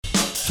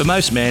For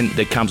most men,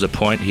 there comes a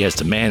point he has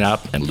to man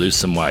up and lose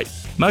some weight.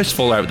 Most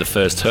fall over the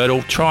first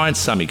hurdle, trying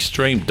some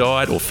extreme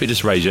diet or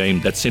fitness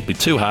regime that's simply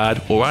too hard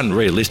or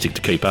unrealistic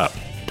to keep up.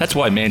 That's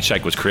why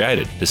Manshake was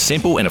created, the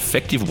simple and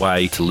effective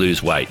way to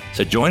lose weight.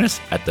 So join us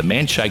at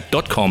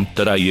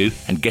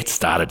themanshake.com.au and get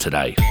started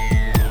today.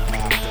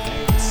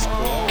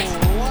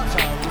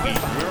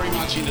 Very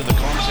much into the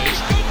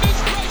contest.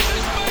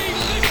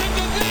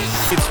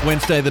 It's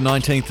Wednesday the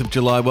 19th of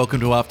July.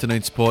 Welcome to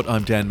Afternoon Sport.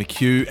 I'm Dan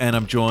McHugh and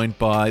I'm joined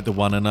by the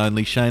one and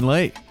only Shane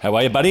Lee. How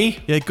are you, buddy?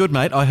 Yeah, good,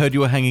 mate. I heard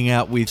you were hanging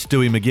out with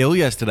Stuey McGill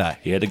yesterday.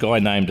 Yeah, the guy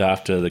named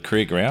after the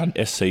cricket ground,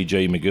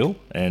 SCG McGill.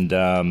 And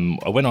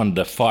I went on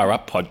the Fire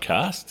Up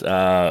podcast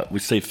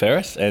with Steve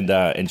Ferris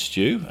and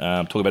Stu,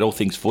 talking about all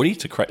things footy.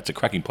 It's a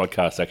cracking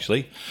podcast,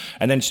 actually.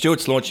 And then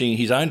Stuart's launching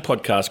his own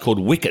podcast called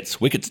Wickets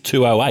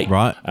 208.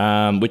 Right.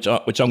 Which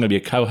I'm going to be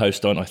a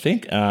co-host on, I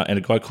think, and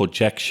a guy called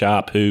Jack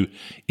Sharp, who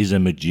is a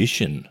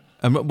magician.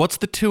 And what's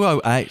the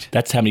 208?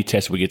 That's how many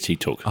test wickets he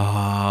took.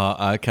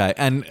 Oh, okay.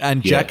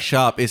 And Jack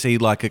Sharp, is he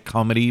like a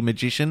comedy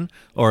magician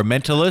or a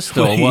mentalist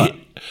or what?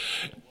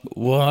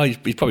 Well, he's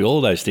probably all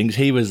of those things.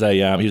 He was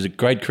a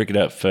great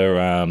cricketer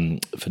for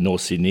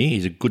North Sydney.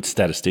 He's a good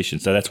statistician,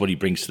 so that's what he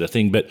brings to the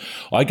thing. But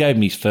I gave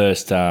him his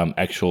first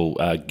actual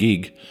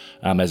gig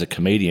as a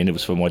comedian. It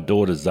was for my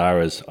daughter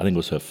Zara's, I think it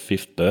was her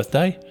 5th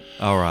birthday.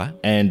 All right.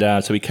 And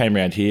so he came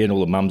around here, and all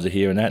the mums are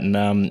here and that,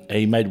 and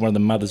he made one of the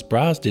mother's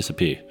bras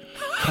disappear.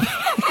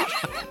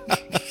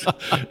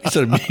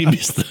 He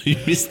missed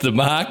the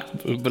mark,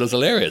 but it was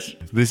hilarious.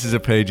 This is a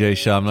PG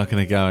show. I'm not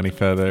going to go any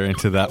further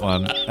into that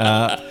one.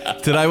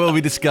 Today we'll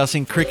be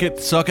discussing cricket,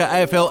 soccer,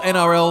 AFL,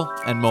 NRL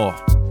and more.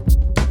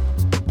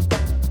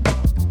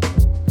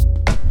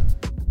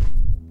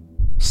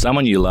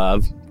 Someone you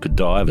love could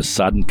die of a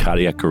sudden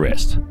cardiac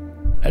arrest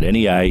at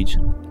any age,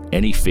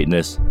 any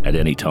fitness, at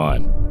any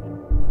time.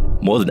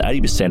 More than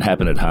 80%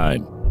 happen at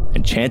home,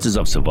 and chances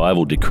of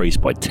survival decrease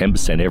by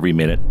 10% every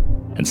minute.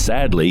 And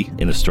sadly,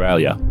 in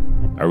Australia,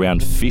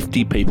 around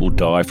 50 people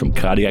die from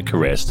cardiac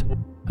arrest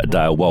a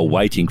day while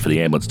waiting for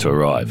the ambulance to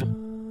arrive.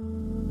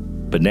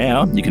 But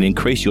now you can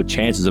increase your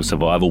chances of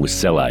survival with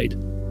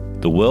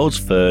CellAid, the world's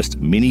first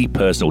mini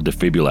personal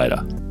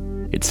defibrillator.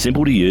 It's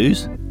simple to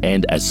use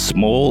and as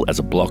small as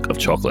a block of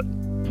chocolate.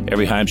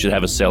 Every home should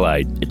have a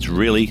CellAid. It's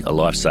really a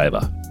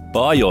lifesaver.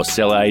 Buy your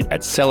CellAid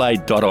at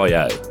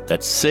cellaid.io.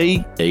 That's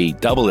CELLAED.io.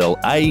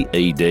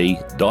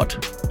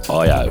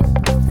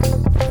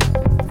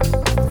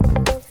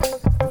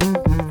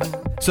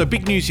 So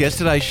big news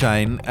yesterday,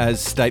 Shane, as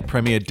State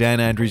Premier Dan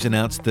Andrews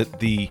announced that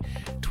the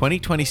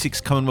 2026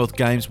 Commonwealth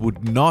Games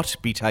would not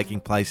be taking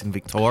place in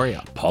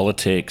Victoria.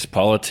 Politics.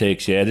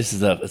 Yeah,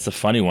 it's a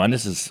funny one.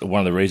 This is one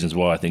of the reasons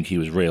why I think he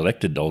was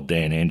re-elected, old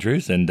Dan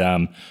Andrews. And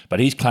but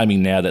he's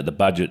claiming now that the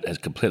budget has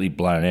completely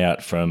blown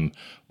out from,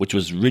 which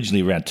was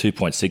originally around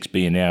 2.6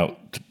 billion, now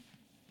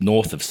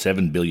north of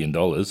 $7 billion.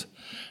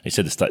 He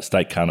said the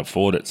state can't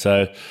afford it.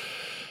 So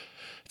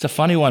it's a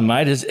funny one,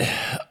 mate.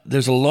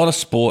 There's a lot of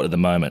sport at the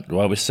moment.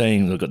 Right? We're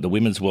seeing we've got the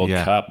Women's World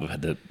Cup, we've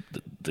had the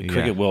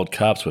Cricket World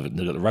Cups, we've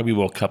got the Rugby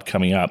World Cup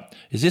coming up.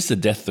 Is this the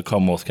death of the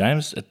Commonwealth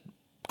Games?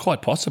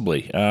 Quite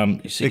possibly.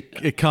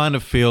 It kind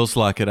of feels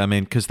like it, I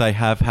mean, because they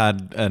have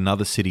had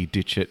another city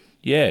ditch it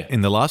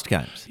in the last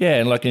games. Yeah,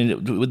 and like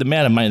with the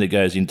amount of money that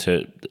goes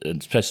into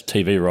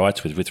especially TV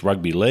rights with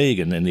Rugby League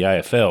and then the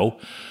AFL,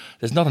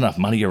 there's not enough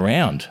money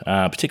around,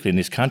 particularly in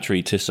this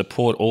country, to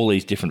support all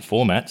these different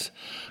formats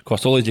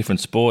across all these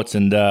different sports.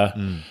 And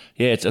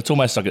it's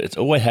almost like it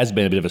always has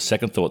been a bit of a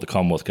second thought, the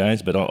Commonwealth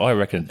Games, but I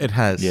reckon it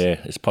has.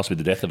 Yeah, it's possibly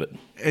the death of it.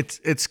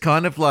 It's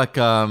kind of like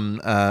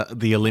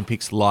the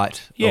Olympics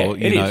light. Yeah, or,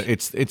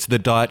 it's the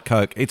Diet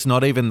Coke. It's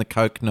not even the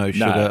Coke no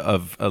sugar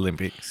of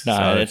Olympics. No,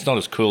 so it's not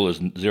as cool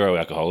as zero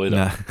alcohol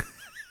either.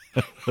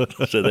 No.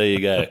 So there you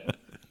go.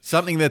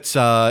 Something that's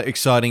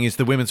exciting is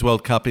the Women's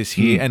World Cup is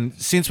here. And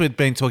since we've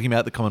been talking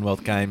about the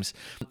Commonwealth Games,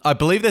 I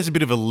believe there's a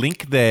bit of a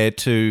link there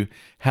to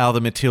how the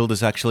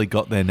Matildas actually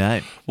got their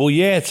name. Well,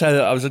 yeah,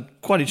 so it was a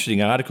quite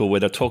interesting article where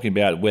they're talking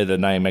about where the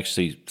name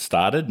actually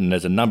started, and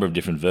there's a number of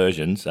different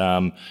versions.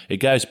 It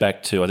goes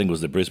back to, I think it was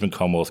the Brisbane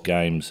Commonwealth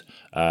Games,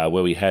 where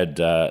we had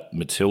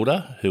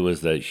Matilda, who was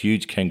the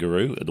huge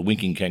kangaroo, the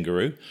winking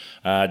kangaroo.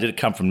 Did it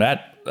come from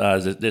that?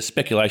 There's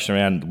speculation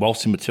around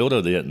Waltzing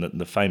Matilda,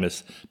 the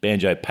famous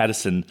Banjo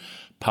Patterson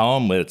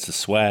poem, where it's a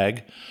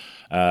swag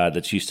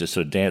that's used to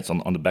sort of dance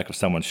on the back of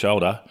someone's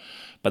shoulder.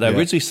 But they were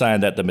originally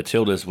saying that the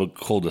Matildas were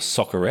called the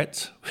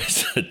Soccerettes, which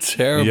is a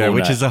terrible name.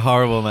 Which is a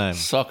horrible name.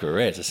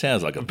 Soccerettes. It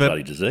sounds like a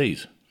bloody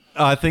disease.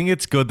 I think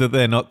it's good that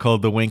they're not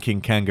called the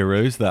Winking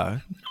Kangaroos, though.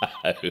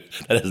 No,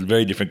 that has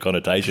very different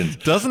connotations.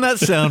 Doesn't that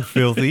sound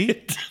filthy?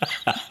 It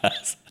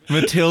does.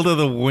 Matilda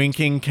the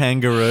Winking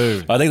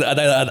Kangaroo.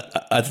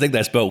 I think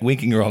they spelled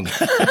winking wrong.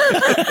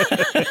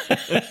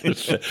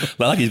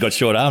 Like he's got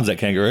short arms, that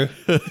kangaroo.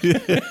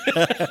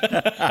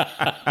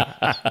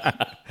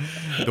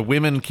 The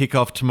women kick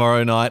off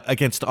tomorrow night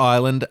against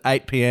Ireland,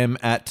 8 p.m.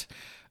 at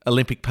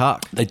Olympic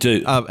Park. They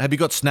do. Have you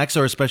got snacks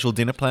or a special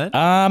dinner plan?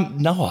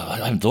 No, I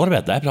haven't thought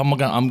about that, but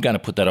I'm going to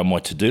put that on my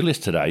to-do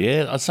list today.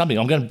 Yeah, something.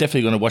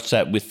 Definitely going to watch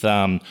that with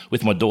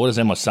my daughters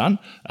and my son.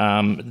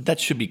 That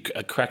should be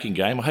a cracking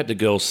game. I hope the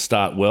girls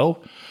start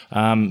well.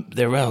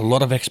 There are a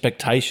lot of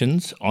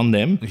expectations on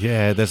them.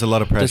 Yeah, there's a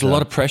lot of pressure. There's a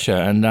lot of pressure,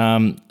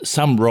 and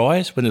some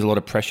rise when there's a lot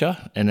of pressure,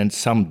 and then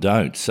some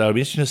don't. So it'll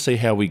be interesting to see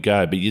how we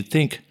go. But you'd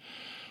think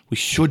we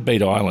should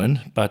beat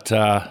Ireland, but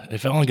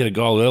if Ireland get a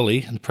goal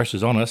early and the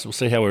pressure's on us, we'll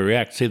see how we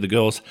react, see if the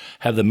girls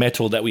have the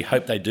mettle that we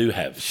hope they do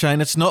have.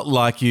 Shane, it's not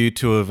like you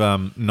to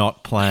have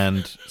not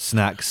planned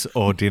snacks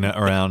or dinner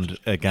around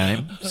a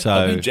game, so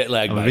I'm jet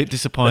lagged, I'm a mate. bit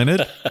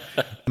disappointed.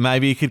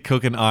 Maybe you could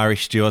cook an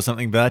Irish stew or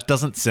something, but that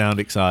doesn't sound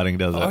exciting,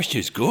 does it? Irish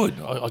stew's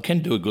good. I can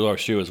do a good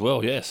Irish stew as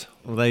well, yes.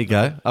 Well, there you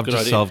go. I've Good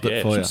just idea. solved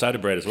it for some you. soda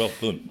bread as well.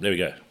 Boom, there we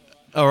go.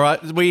 All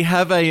right, we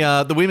have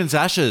the Women's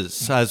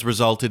Ashes has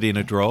resulted in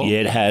a draw. Yeah,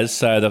 it has.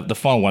 So the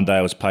final one day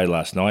was played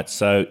last night.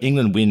 So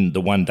England win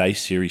the one-day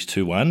series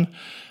 2-1.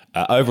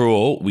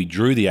 Overall, we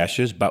drew the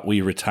Ashes, but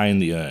we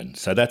retained the urn.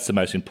 So that's the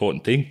most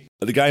important thing.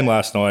 The game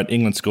last night,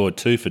 England scored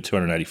 2 for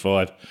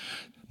 285.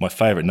 My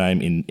favourite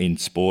name in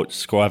sport,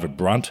 Scriver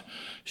Brunt.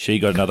 She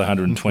got another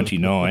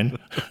 129.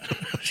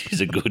 She's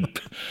a good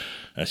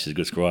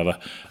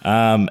scriber.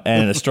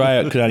 And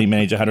Australia could only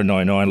manage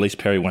 199. Lise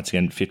Perry, once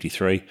again,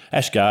 53.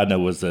 Ash Gardner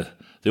was the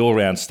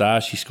all-round star.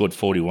 She scored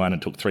 41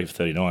 and took 3 for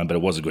 39, but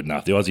it wasn't good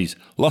enough. The Aussies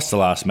lost the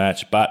last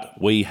match, but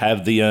we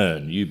have the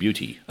urn. You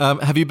beauty.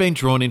 Have you been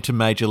drawn into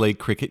Major League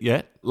Cricket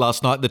yet?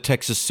 Last night, the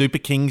Texas Super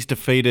Kings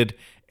defeated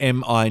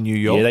MI New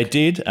York. Yeah, they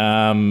did.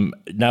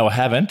 No, I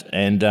haven't.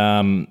 And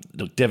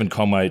Devon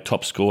Conway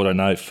top scored, I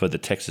know, for the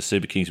Texas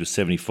Super Kings with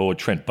 74.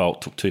 Trent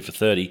Bolt took 2 for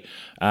 30.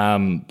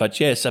 But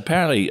yes,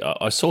 apparently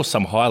I saw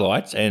some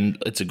highlights, and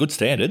it's a good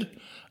standard.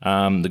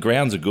 The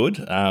grounds are good.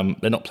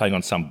 They're not playing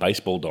on some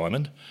baseball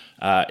diamond.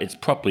 It's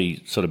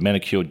properly sort of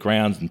manicured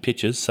grounds and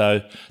pitches,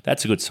 so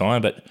that's a good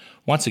sign. But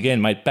once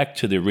again, mate, back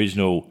to the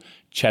original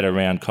chat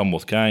around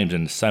Commonwealth Games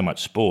and so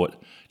much sport.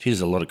 Geez,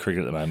 there's a lot of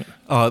cricket at the moment.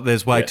 Oh,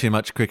 there's way too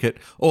much cricket.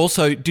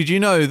 Also, did you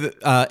know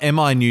that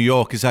MI New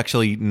York is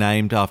actually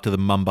named after the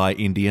Mumbai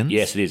Indians?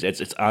 Yes, it is.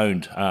 It's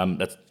owned.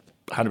 That's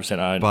 100%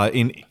 owned. By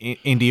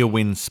India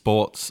Wind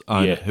Sports,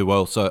 who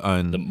also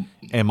own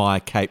the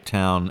MI Cape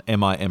Town,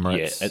 MI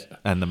Emirates,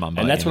 and the Mumbai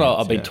And that's Indians, what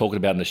I've been talking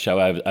about in the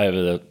show over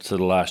the sort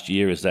of last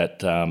year, is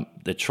that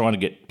they're trying to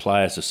get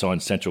players to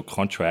sign central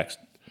contracts.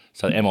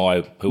 So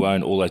MI, who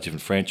own all those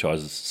different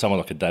franchises, someone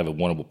like a David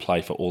Warner will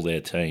play for all their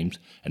teams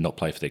and not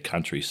play for their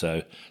country.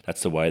 So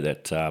that's the way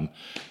that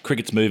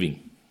cricket's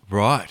moving.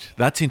 Right.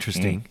 That's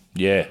interesting.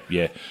 Yeah.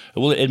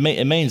 Well, it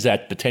means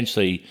that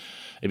potentially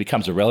it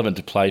becomes irrelevant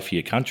to play for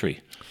your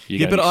country.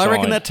 But I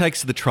reckon that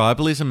takes the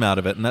tribalism out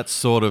of it, and that's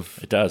sort of...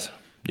 It does.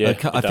 Yeah,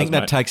 I think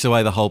that takes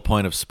away the whole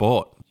point of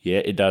sport. Yeah,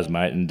 it does,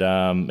 mate. And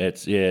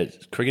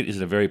cricket is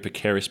in a very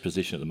precarious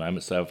position at the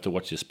moment, so I have to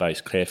watch your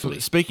space carefully.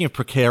 Speaking of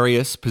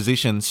precarious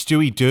positions,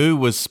 Stuey Dew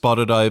was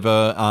spotted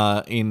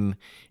over in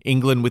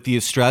England with the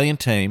Australian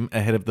team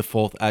ahead of the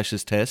 4th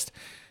Ashes Test.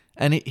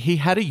 And he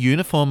had a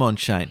uniform on,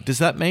 Shane. Does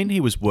that mean he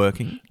was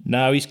working?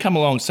 No, he's come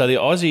along. So the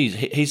Aussies,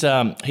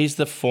 he's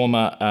the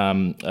former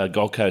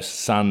Gold Coast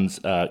Suns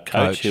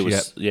coach who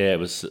was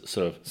was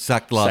sort of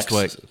sacked last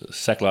week.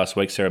 Sacked last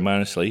week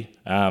ceremoniously.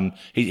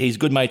 He's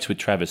good mates with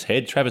Travis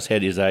Head. Travis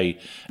Head is an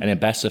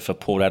ambassador for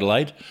Port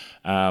Adelaide,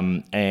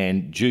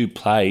 and Dew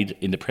played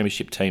in the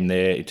premiership team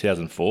there in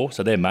 2004.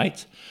 So they're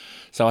mates.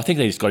 So I think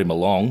they just got him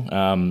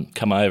along,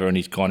 come over, and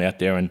he's gone out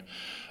there and.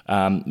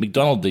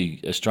 McDonald,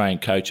 the Australian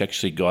coach,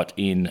 actually got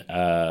in.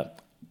 I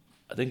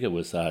think it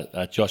was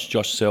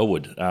Josh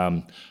Selwood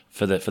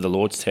for the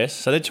Lord's Test.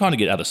 So they're trying to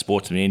get other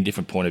sportsmen in,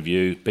 different point of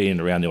view, being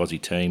around the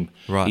Aussie team.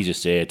 Right. He's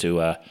just there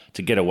to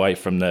get away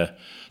from the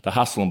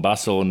hustle and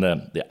bustle and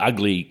the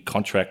ugly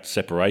contract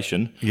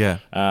separation. Yeah.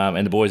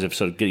 And the boys have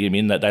sort of getting him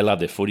in. That they love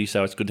their footy,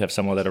 so it's good to have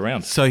someone like that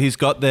around. So he's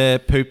got there,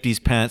 pooped his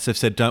pants. They've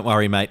said, "Don't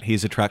worry, mate.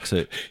 Here's a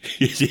tracksuit."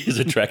 Here's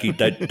a trackie.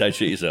 Don't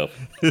shoot yourself.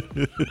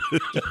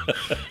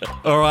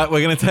 All right,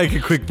 we're going to take a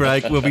quick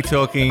break. We'll be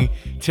talking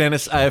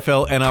tennis,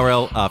 AFL,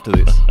 NRL after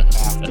this.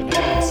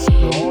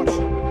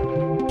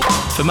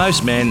 For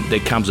most men, there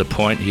comes a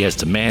point he has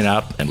to man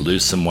up and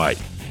lose some weight.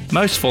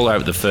 Most fall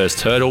over the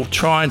first hurdle,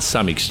 trying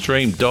some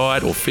extreme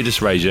diet or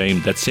fitness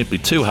regime that's simply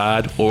too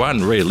hard or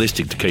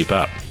unrealistic to keep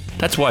up.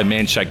 That's why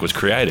Manshake was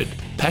created.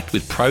 Packed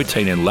with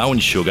protein and low in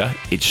sugar,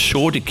 it's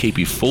sure to keep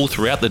you full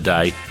throughout the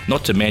day,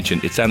 not to mention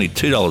it's only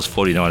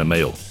 $2.49 a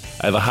meal.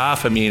 Over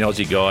 500,000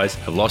 Aussie guys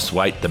have lost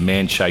weight the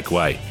Manshake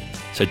way.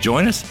 So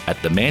join us at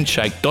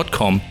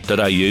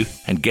themanshake.com.au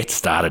and get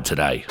started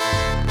today.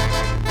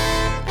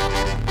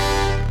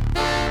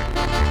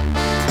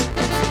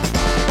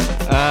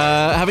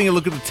 Having a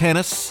look at the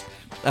tennis,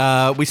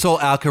 we saw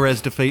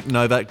Alcaraz defeat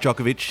Novak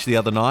Djokovic the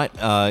other night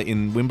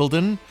in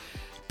Wimbledon.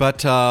 But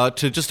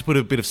to put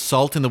a bit of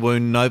salt in the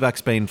wound,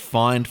 Novak's been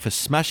fined for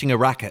smashing a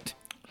racket.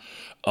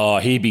 Oh,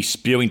 he'd be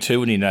spewing too,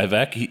 wouldn't he,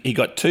 Novak? He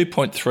got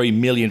 $2.3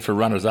 million for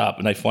runners-up,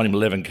 and they fined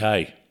him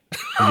 $11,000.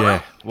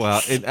 Yeah,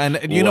 well, and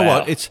you know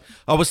Wow. what?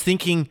 I was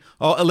thinking,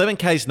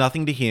 11K is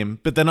nothing to him,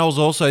 but then I was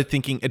also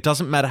thinking it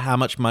doesn't matter how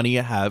much money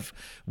you have.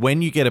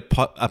 When you get a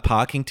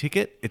parking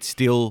ticket, it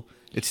still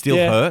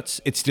Yeah. hurts.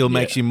 It still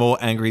makes Yeah. you more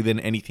angry than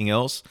anything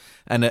else.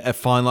 And a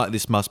fine like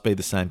this must be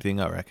the same thing,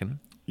 I reckon.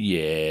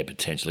 Yeah,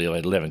 potentially.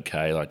 Like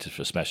 11K, like just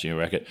for smashing a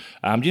racket.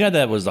 Do you know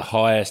that was the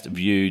highest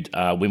viewed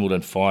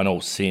Wimbledon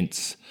final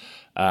since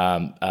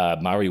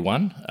Murray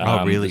won?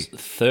 Really?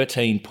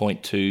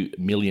 13.2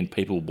 million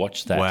people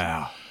watched that.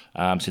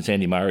 Wow. Since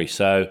Andy Murray.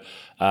 So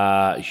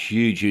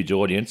huge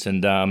audience.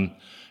 And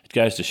it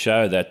goes to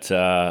show that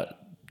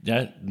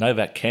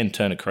Novak can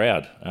turn a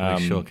crowd.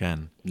 He sure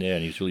can. Yeah,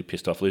 and he was really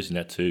pissed off losing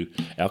that to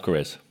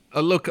Alcaraz.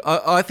 Look,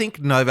 I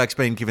think Novak's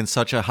been given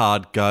such a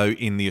hard go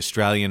in the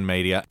Australian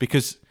media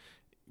because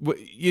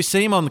you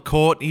see him on the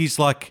court, he's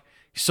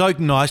so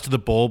nice to the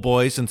ball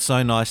boys and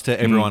so nice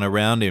to everyone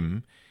around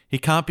him. He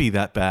can't be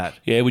that bad.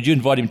 Yeah, would you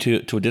invite him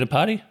to a dinner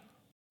party?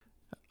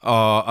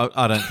 Oh,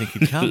 I don't think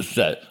he'd come.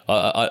 So,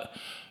 but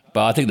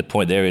I think the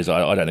point there is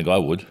I don't think I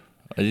would.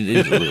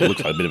 It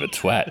looks like a bit of a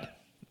twat.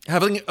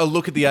 Having a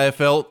look at the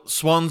AFL,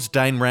 Swans'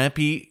 Dane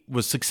Rampy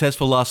was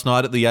successful last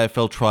night at the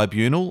AFL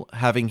Tribunal,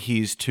 having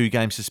his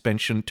 2-game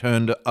suspension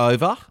turned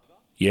over.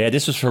 Yeah,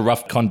 this was for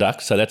rough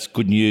conduct, so that's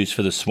good news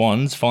for the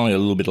Swans. Finally, a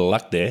little bit of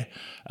luck there.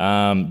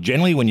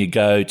 Generally, when you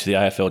go to the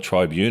AFL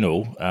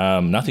Tribunal,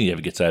 nothing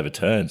ever gets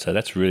overturned, so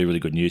that's really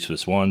good news for the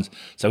Swans.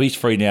 So he's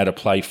free now to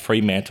play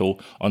Fremantle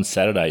on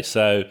Saturday.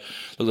 So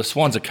look, the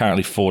Swans are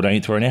currently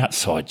 14th. We're an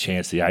outside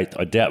chance, the 8th.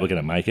 I doubt we're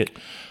going to make it.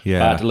 Yeah.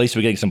 But at least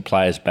we're getting some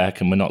players back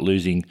and we're not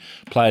losing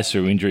players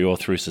through injury or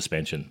through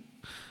suspension.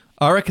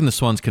 I reckon the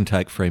Swans can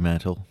take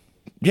Fremantle.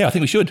 Yeah, I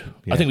think we should.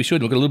 Yeah. I think we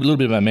should. We've got a little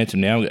bit of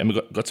momentum now, and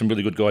we've got some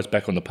really good guys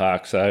back on the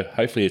park. So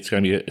hopefully, it's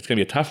going to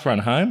be a tough run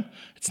home.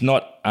 It's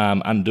not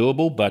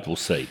undoable, but we'll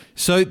see.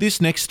 So this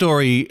next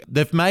story,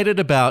 they've made it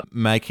about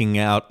making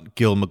out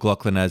Gil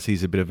McLachlan as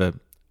he's a bit of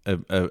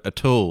a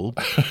tool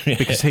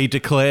because he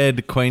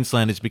declared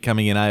Queensland as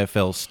becoming an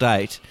AFL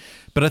state.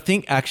 But I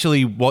think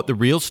actually what the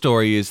real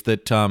story is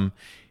that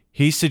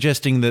he's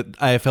suggesting that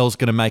AFL is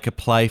going to make a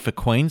play for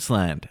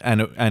Queensland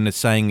and is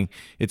saying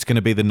it's going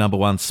to be the number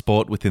one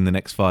sport within the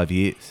next 5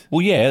 years.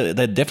 Well, yeah,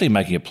 they're definitely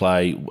making a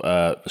play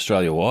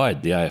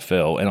Australia-wide, the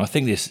AFL, and I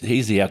think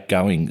he's the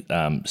outgoing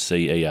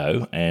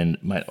CEO, and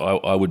mate,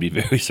 I would be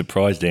very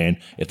surprised, Dan,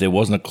 if there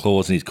wasn't a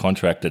clause in his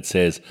contract that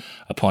says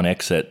upon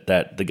exit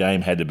that the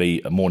game had to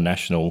be more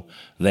national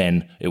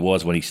than it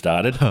was when he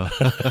started.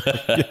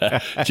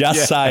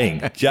 Just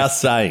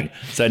saying.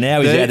 So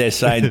now he's out there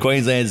saying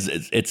Queensland's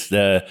it's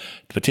the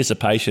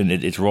participation,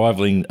 it's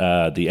rivaling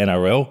the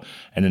NRL,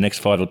 and the next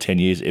 5 or 10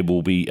 years it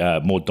will be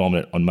more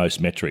dominant on most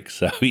metrics.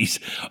 So he's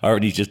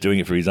already just doing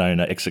it for his own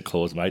exit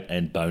clause, mate,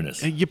 and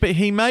bonus. Yeah, but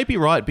he may be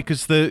right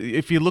because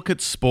if you look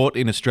at sport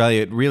in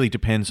Australia, it really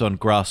depends on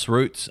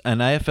grassroots,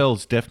 and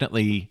AFL's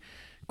definitely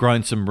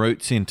grown some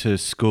roots into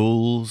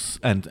schools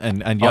and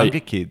younger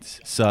kids.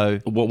 So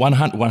well,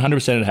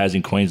 100% it has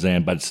in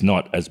Queensland, but it's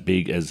not as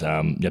big as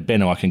Ben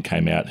Eichen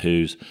came out,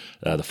 who's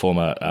the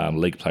former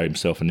league player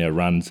himself and now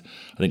runs,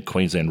 I think,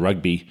 Queensland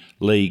Rugby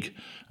League.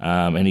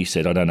 And he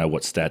said, I don't know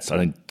what stats. I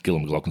think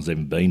Gillon McLachlan's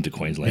even been to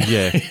Queensland.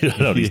 Yeah. I don't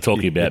know what he's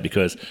talking about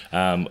because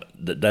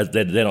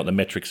they're not the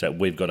metrics that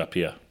we've got up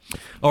here.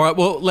 All right,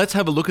 well, let's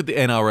have a look at the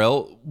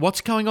NRL. What's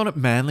going on at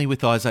Manly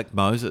with Isaac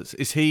Moses?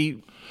 Is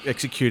he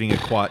executing a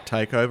quiet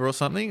takeover or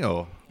something?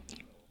 Or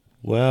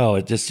Well,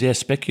 it's just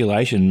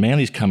speculation.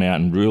 Manly's come out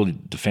and really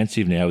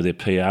defensive now with their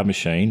PR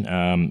machine.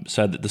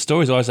 So the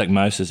story is Isaac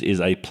Moses is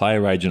a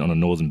player agent on the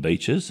Northern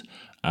Beaches,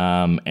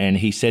 and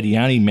he said he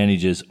only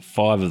manages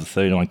 5 of the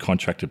 39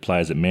 contracted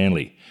players at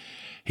Manly.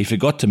 He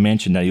forgot to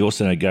mention that he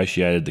also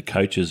negotiated the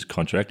coach's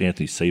contract,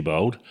 Anthony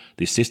Seibold,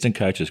 the assistant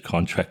coach's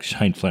contract,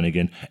 Shane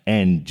Flanagan,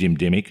 and Jim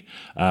Dimmick,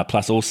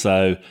 plus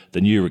also the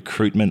new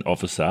recruitment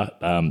officer,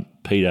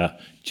 Peter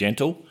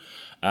Gentle.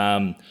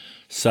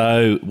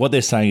 So what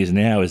they're saying is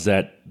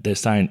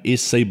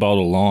Seibold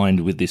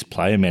aligned with this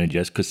player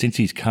manager? Because since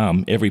he's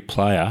come, every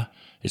player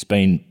has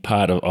been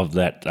part of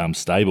that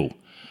stable.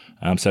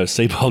 So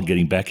Seibold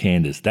getting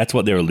backhanders. That's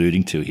what they're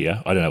alluding to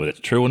here. I don't know whether it's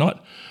true or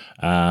not.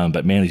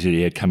 But Manly's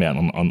had come out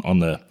on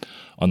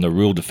the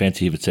real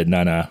defensive. It said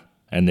no,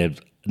 and they've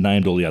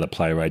named all the other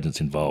player agents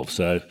involved.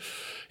 So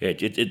yeah,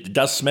 it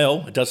does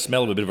smell. It does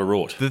smell of a bit of a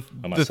rort.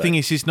 The thing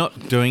is, he's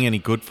not doing any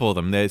good for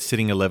them. They're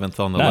sitting 11th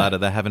on the ladder.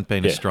 They haven't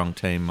been a strong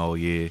team all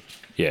year.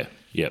 Yeah.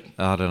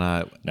 I don't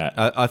know. No.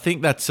 I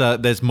think that's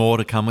there's more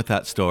to come with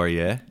that story.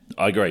 Yeah.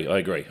 I agree.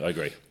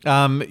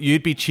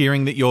 You'd be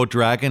cheering that your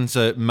Dragons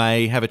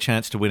may have a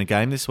chance to win a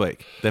game this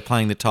week. They're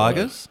playing the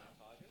Tigers.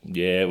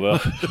 Yeah,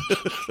 well,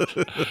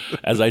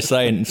 as they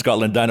say in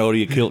Scotland, don't order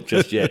your kilt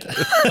just yet.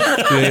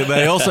 Yeah,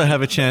 they also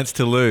have a chance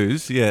to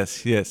lose.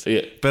 Yes. Yeah.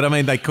 But I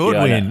mean, they could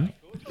win.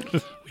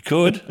 We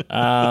could.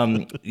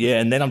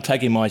 And then I'm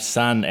taking my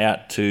son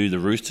out to the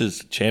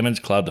Roosters Chairman's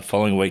Club the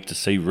following week to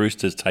see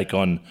Roosters take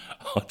on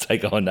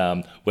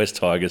West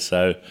Tigers.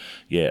 So,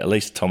 yeah, at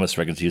least Thomas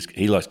reckons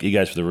he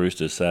goes for the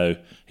Roosters, so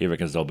he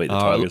reckons they'll beat the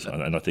Tigers,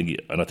 and I think he's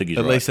right.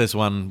 At least there's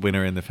one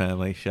winner in the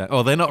family.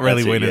 Oh, they're not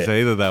really winners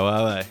either, though,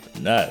 are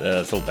they? No,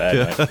 that's all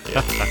bad, mate.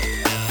 Yeah.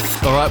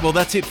 All right, well,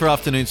 that's it for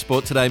Afternoon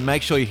Sport today.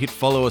 Make sure you hit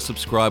follow or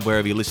subscribe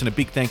wherever you listen. A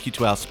big thank you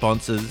to our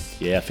sponsors.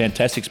 Yeah,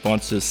 fantastic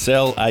sponsors.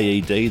 Cell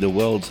AED, the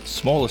world's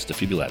smallest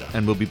defibrillator.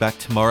 And we'll be back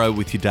tomorrow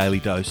with your daily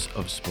dose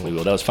of sport. We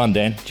will. That was fun,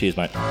 Dan. Cheers,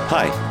 mate.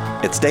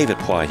 Hi, it's David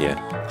Poir here,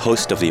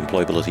 host of the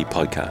Employability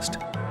Podcast.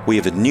 We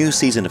have a new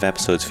season of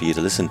episodes for you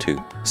to listen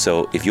to.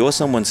 So if you're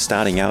someone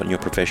starting out in your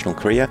professional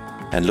career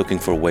and looking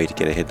for a way to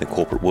get ahead in the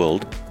corporate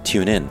world,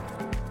 tune in.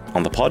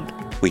 On the pod,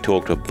 we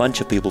talk to a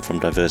bunch of people from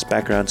diverse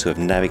backgrounds who have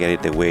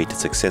navigated their way to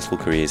successful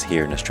careers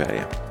here in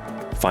Australia.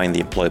 Find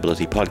the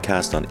Employability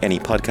Podcast on any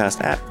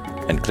podcast app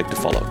and click to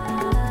follow.